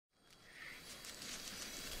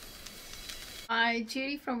Hi,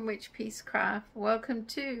 Judy from Witchpeace Craft. Welcome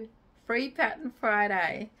to Free Pattern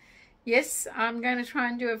Friday. Yes, I'm going to try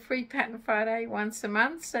and do a Free Pattern Friday once a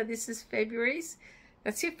month. So this is February's.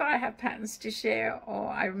 That's if I have patterns to share or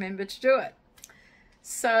I remember to do it.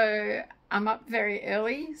 So I'm up very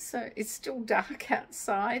early, so it's still dark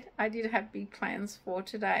outside. I did have big plans for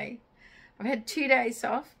today. I've had 2 days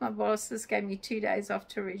off. My bosses gave me 2 days off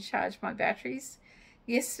to recharge my batteries.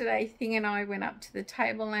 Yesterday, Thing and I went up to the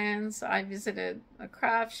Tablelands. I visited a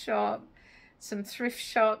craft shop, some thrift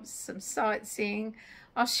shops, some sightseeing.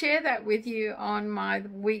 I'll share that with you on my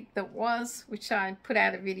week that was, which I put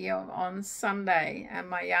out a video on Sunday, and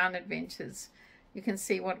my yarn adventures. You can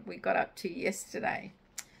see what we got up to yesterday.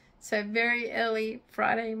 So very early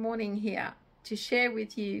Friday morning here to share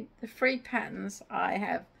with you the free patterns I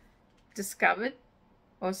have discovered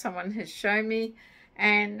or someone has shown me,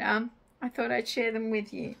 and I thought I'd share them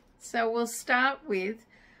with you. So we'll start with,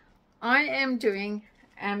 I am doing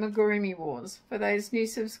Amigurumi Wars for those new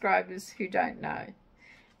subscribers who don't know.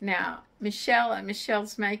 Now, Michelle at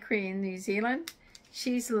Michelle's Makery in New Zealand,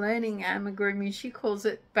 she's learning amigurumi. She calls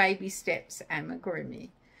it baby steps amigurumi.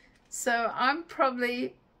 So I'm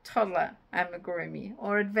probably toddler amigurumi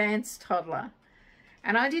or advanced toddler.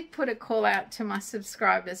 And I did put a call out to my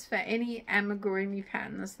subscribers for any amigurumi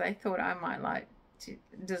patterns they thought I might like to,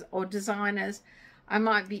 or designers I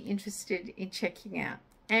might be interested in checking out.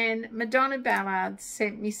 And Madonna Ballard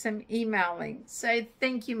sent me some email links. So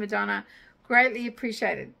thank you, Madonna. Greatly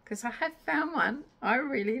appreciated, because I have found one I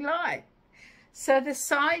really like. So the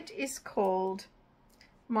site is called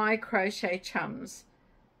My Crochet Chums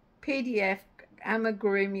PDF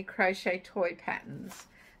Amigurumi Crochet Toy Patterns.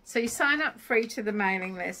 So you sign up free to the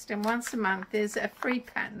mailing list, and once a month there's a free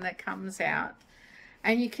pattern that comes out,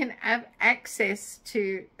 and you can have access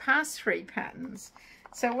to past free patterns.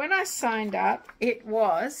 So when I signed up, it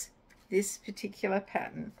was this particular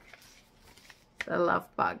pattern, the Love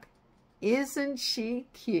Bug. Isn't she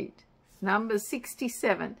cute? Number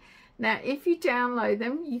 67. Now, if you download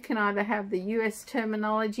them, you can either have the US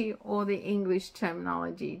terminology or the English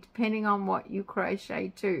terminology, depending on what you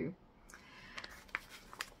crochet to.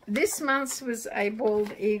 This month's was a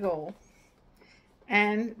bald eagle.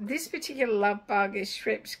 And this particular Love Bug is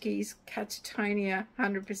Shrepsky's Catatonia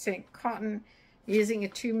 100% cotton using a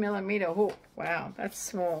 2mm hook. Wow, that's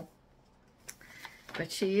small. But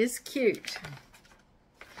she is cute.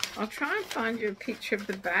 I'll try and find you a picture of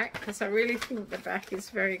the back, because I really think the back is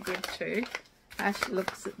very good too. How she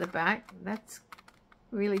looks at the back. That's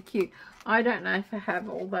really cute. I don't know if I have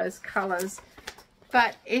all those colours.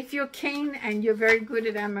 But if you're keen and you're very good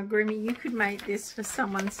at amigurumi, you could make this for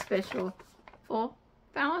someone special for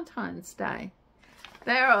Valentine's Day.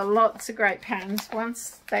 There are lots of great patterns.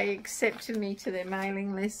 Once they accepted me to their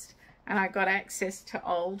mailing list and I got access to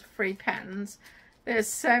old free patterns, there's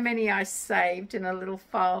so many I saved in a little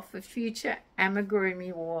file for future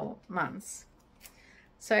Amigurumi War months.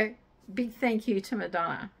 So big thank you to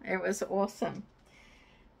Madonna. It was awesome.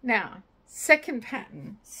 Now, second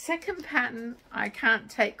pattern. Second pattern I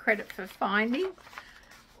can't take credit for finding,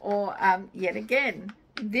 or yet again,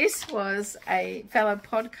 this was a fellow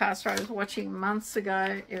podcaster I was watching months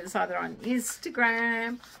ago. It was either on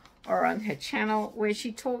Instagram or on her channel, where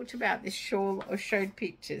she talked about this shawl or showed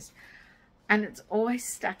pictures. And it's always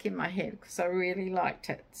stuck in my head because I really liked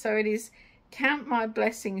it. So it is Count My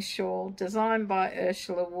Blessings shawl, designed by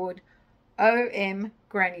Ursula Wood, OM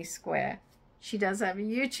Granny Square. She does have a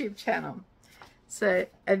YouTube channel. So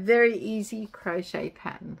a very easy crochet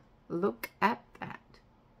pattern. Look at that.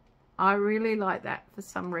 I really like that for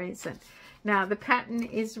some reason. Now the pattern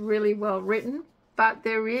is really well written, but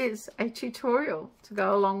there is a tutorial to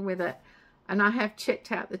go along with it. And I have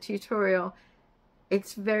checked out the tutorial.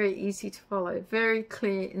 It's very easy to follow, very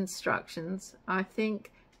clear instructions. I think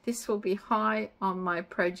this will be high on my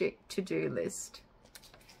project to-do list.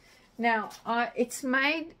 Now, it's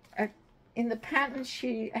made, in the pattern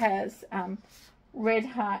she has Red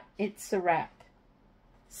Heart It's a Wrap,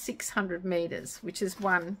 600 meters, which is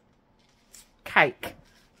one cake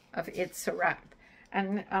of It's a Wrap.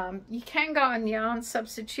 And you can go on yarn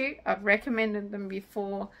substitute. I've recommended them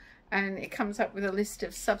before, and it comes up with a list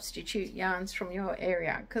of substitute yarns from your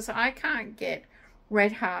area, because I can't get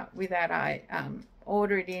Red Heart without I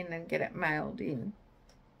order it in and get it mailed in.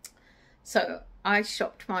 So I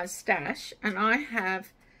shopped my stash, and I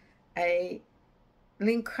have a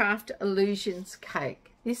Lincraft Illusions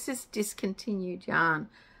cake. This is discontinued yarn,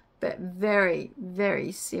 but very,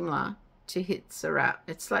 very similar to It's a Wrap.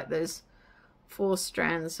 It's like those 4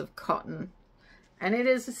 strands of cotton, and it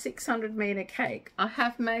is a 600 meter cake. I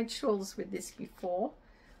have made shawls with this before.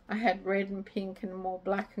 I had red and pink and more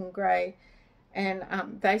black and grey, and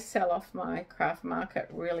they sell off my craft market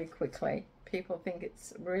really quickly. People think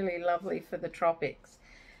it's really lovely for the tropics.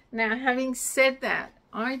 Now, having said that,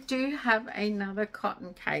 I do have another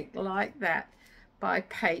cotton cake like that by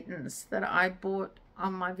Peyton's that I bought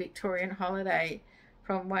on my Victorian holiday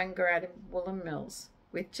from Wangaratta Woolen Mills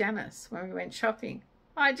with Janice when we went shopping.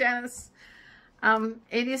 Hi, Janice.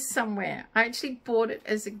 It is somewhere. I actually bought it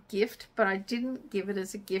as a gift, but I didn't give it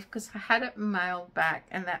as a gift because I had it mailed back,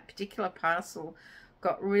 and that particular parcel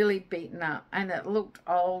got really beaten up and it looked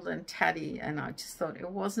old and tatty, and I just thought it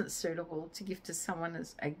wasn't suitable to give to someone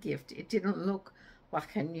as a gift. It didn't look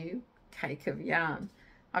like a new cake of yarn.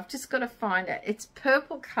 I've just got to find it. It's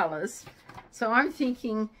purple colours, so I'm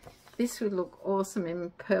thinking this would look awesome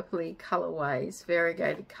in purpley colorways,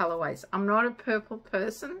 variegated colorways. I'm not a purple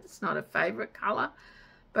person. It's not a favorite color,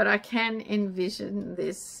 but I can envision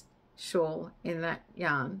this shawl in that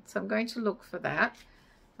yarn. So I'm going to look for that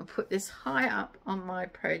and put this high up on my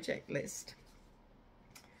project list.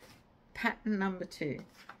 Pattern number 2.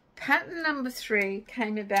 Pattern number 3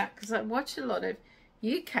 came about because I watch a lot of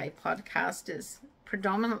UK podcasters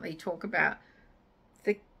predominantly talk about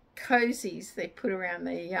the cozies they put around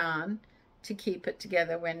their yarn to keep it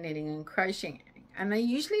together when knitting and crocheting, and they're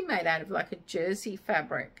usually made out of like a jersey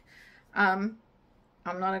fabric. I'm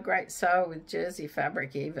not a great sewer with jersey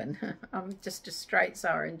fabric even. I'm just a straight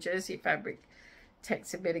sewer, and jersey fabric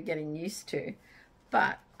takes a bit of getting used to.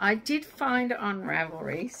 But I did find on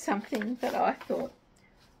Ravelry something that I thought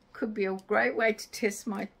could be a great way to test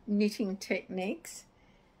my knitting techniques,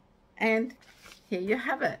 and here you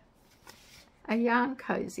have it. A yarn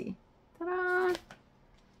cozy. Ta-da!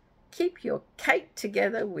 Keep your cake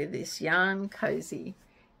together with this yarn cozy.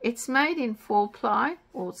 It's made in 4-ply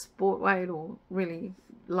or sport weight or really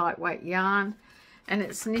lightweight yarn, and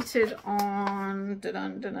it's knitted on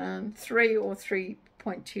 3 or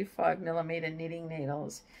 3.25 millimeter knitting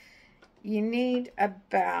needles. You need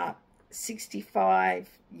about 65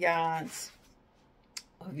 yards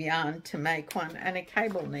of yarn to make one, and a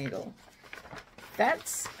cable needle.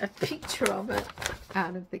 That's a picture of it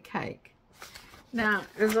out of the cake. Now,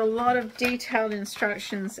 there's a lot of detailed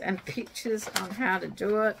instructions and pictures on how to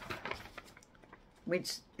do it,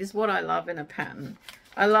 which is what I love in a pattern.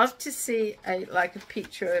 I love to see a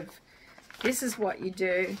picture of this is what you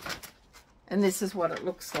do and this is what it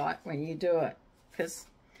looks like when you do it, because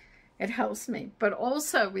it helps me. But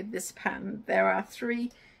also with this pattern, there are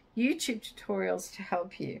 3 YouTube tutorials to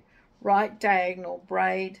help you. Right diagonal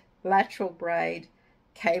braid, lateral braid,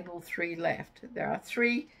 cable 3 left. There are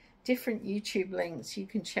 3 different YouTube links you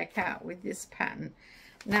can check out with this pattern.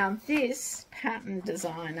 Now, this pattern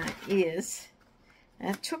designer is,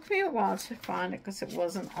 and it took me a while to find it because it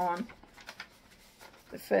wasn't on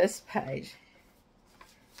the first page.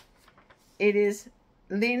 It is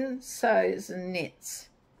Lynn Sews and Knits.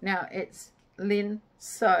 Now, it's Lynn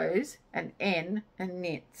Sews and N and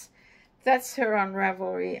Knits. That's her on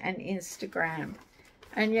Ravelry and Instagram.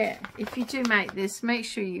 And yeah, if you do make this, make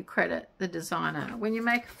sure you credit the designer. When you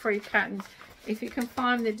make a free pattern, if you can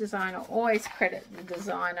find the designer, always credit the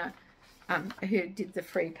designer who did the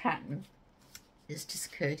free pattern. It's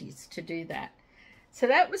just courteous to do that. So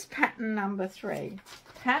that was pattern number 3.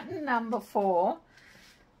 Pattern number 4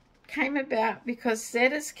 came about because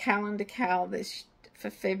Zetta's calendar cal this for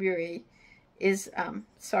February is,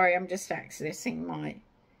 sorry, I'm just accessing my,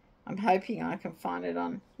 I'm hoping I can find it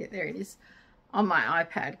on, yeah, there it is, on my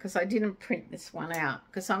iPad, because I didn't print this one out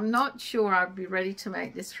because I'm not sure I'd be ready to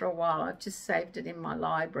make this for a while. I've just saved it in my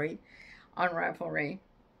library on Ravelry.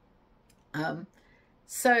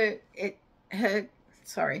 So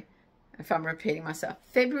sorry if I'm repeating myself.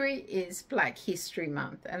 February is Black History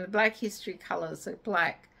Month, and the Black History colours are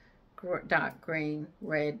black, dark green,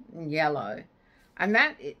 red and yellow. And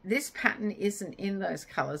this pattern isn't in those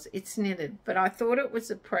colours, it's knitted, but I thought it was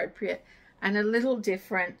appropriate and a little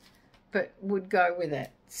different, but would go with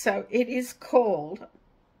it. So it is called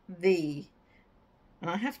the,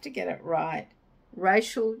 and I have to get it right,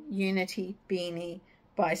 Racial Unity Beanie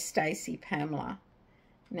by Stacey Pamela.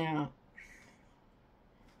 Now,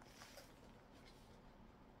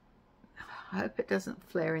 I hope it doesn't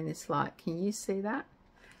flare in this light. Can you see that?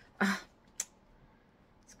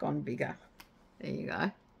 It's gone bigger. There you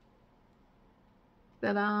go.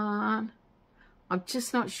 Ta-da! I'm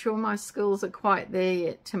just not sure my skills are quite there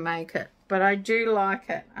yet to make it, but I do like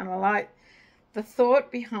it, and I like the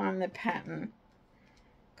thought behind the pattern,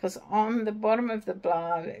 because on the bottom of the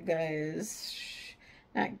blog it goes,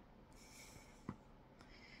 now,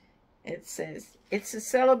 it says, it's a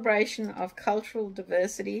celebration of cultural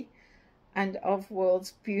diversity and of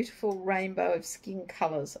world's beautiful rainbow of skin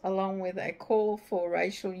colours, along with a call for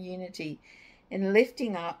racial unity in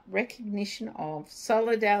lifting up, recognition of,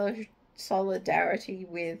 solidarity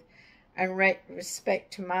with, and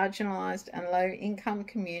respect to marginalised and low-income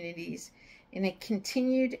communities in a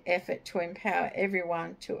continued effort to empower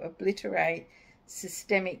everyone to obliterate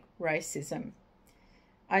systemic racism.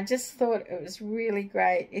 I just thought it was really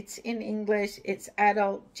great. It's in English, it's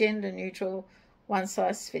adult, gender neutral, one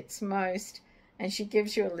size fits most, and she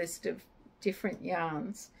gives you a list of different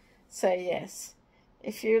yarns. So yes,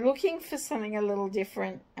 if you're looking for something a little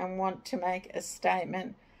different and want to make a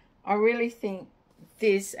statement, I really think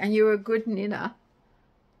this, and you're a good knitter,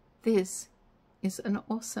 this is an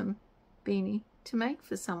awesome beanie to make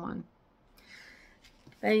for someone.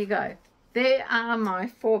 There you go. There are my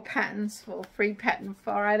 4 patterns for Free Pattern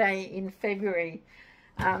Friday in February.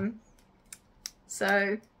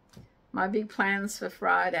 So my big plans for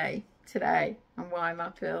Friday today, and why I'm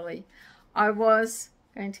up early. I was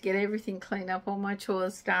going to get everything cleaned up, all my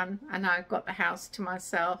chores done, and I've got the house to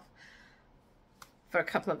myself for a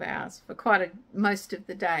couple of hours, for most of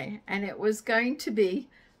the day, and it was going to be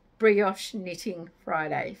Brioche Knitting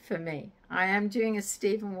Friday for me. I am doing a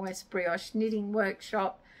Stephen West brioche knitting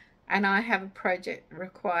workshop, and I have a project that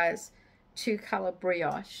requires 2-color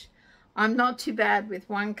brioche. I'm not too bad with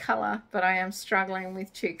 1 color, but I am struggling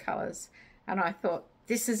with 2 colors, and I thought,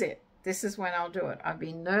 this is it. This is when I'll do it. I've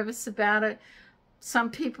been nervous about it. Some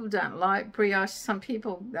people don't like brioche. Some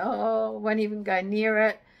people won't even go near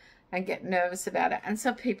it and get nervous about it, and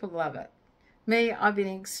some people love it. Me, I've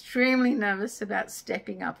been extremely nervous about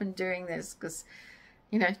stepping up and doing this because,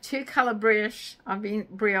 you know, 2-color brioche, I've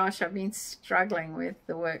been struggling with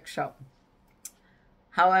the workshop.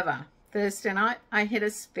 However, Thursday night, I hit a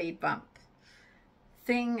speed bump.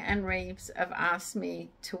 Thing and Reeves have asked me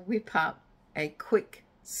to whip up a quick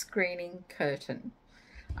screening curtain.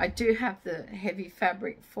 I do have the heavy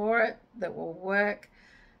fabric for it that will work.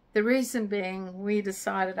 The reason being, we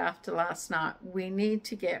decided after last night we need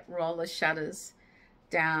to get roller shutters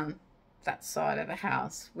down that side of the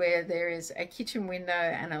house where there is a kitchen window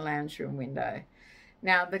and a lounge room window.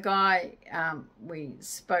 Now the guy we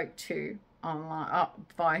spoke to online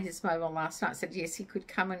via his mobile last night said yes, he could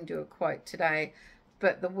come and do a quote today,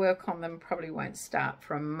 but the work on them probably won't start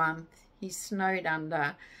for a month. He's snowed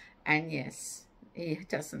under, and yes, he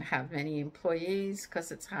doesn't have many employees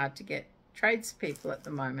because it's hard to get tradespeople at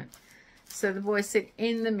the moment. So the boy said,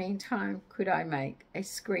 in the meantime, could I make a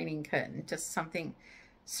screening curtain, just something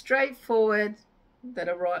straightforward, that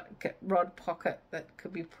a rod pocket that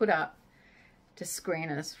could be put up to screen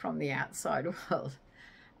us from the outside world.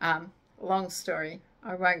 Long story,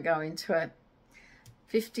 I won't go into it.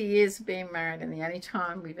 50 years of being married, and the only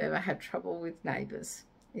time we've ever had trouble with neighbours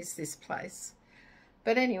is this place.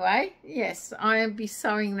 But anyway, yes, I will be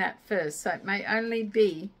sewing that first, so it may only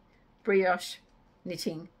be brioche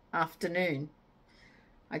knitting afternoon.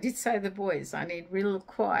 I did say to the boys I need real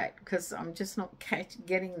quiet because I'm just not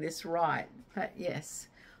getting this right. But yes,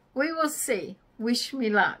 we will see. Wish me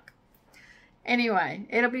luck. Anyway,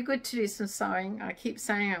 it'll be good to do some sewing. I keep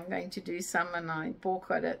saying I'm going to do some and I balk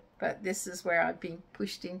at it, but this is where I've been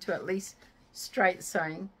pushed into at least straight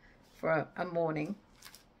sewing for a morning.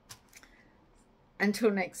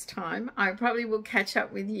 Until next time, I probably will catch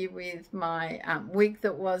up with you with my week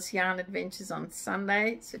that was Yarn Adventures on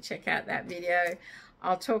Sunday, so check out that video.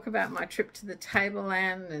 I'll talk about my trip to the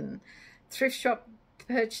Tableland and thrift shop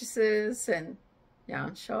purchases and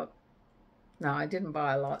yarn shop. No, I didn't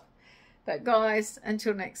buy a lot. But guys,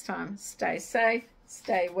 until next time, stay safe,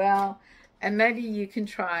 stay well, and maybe you can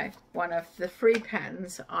try one of the free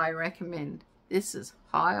patterns I recommend. This is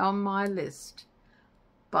high on my list.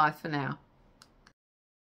 Bye for now.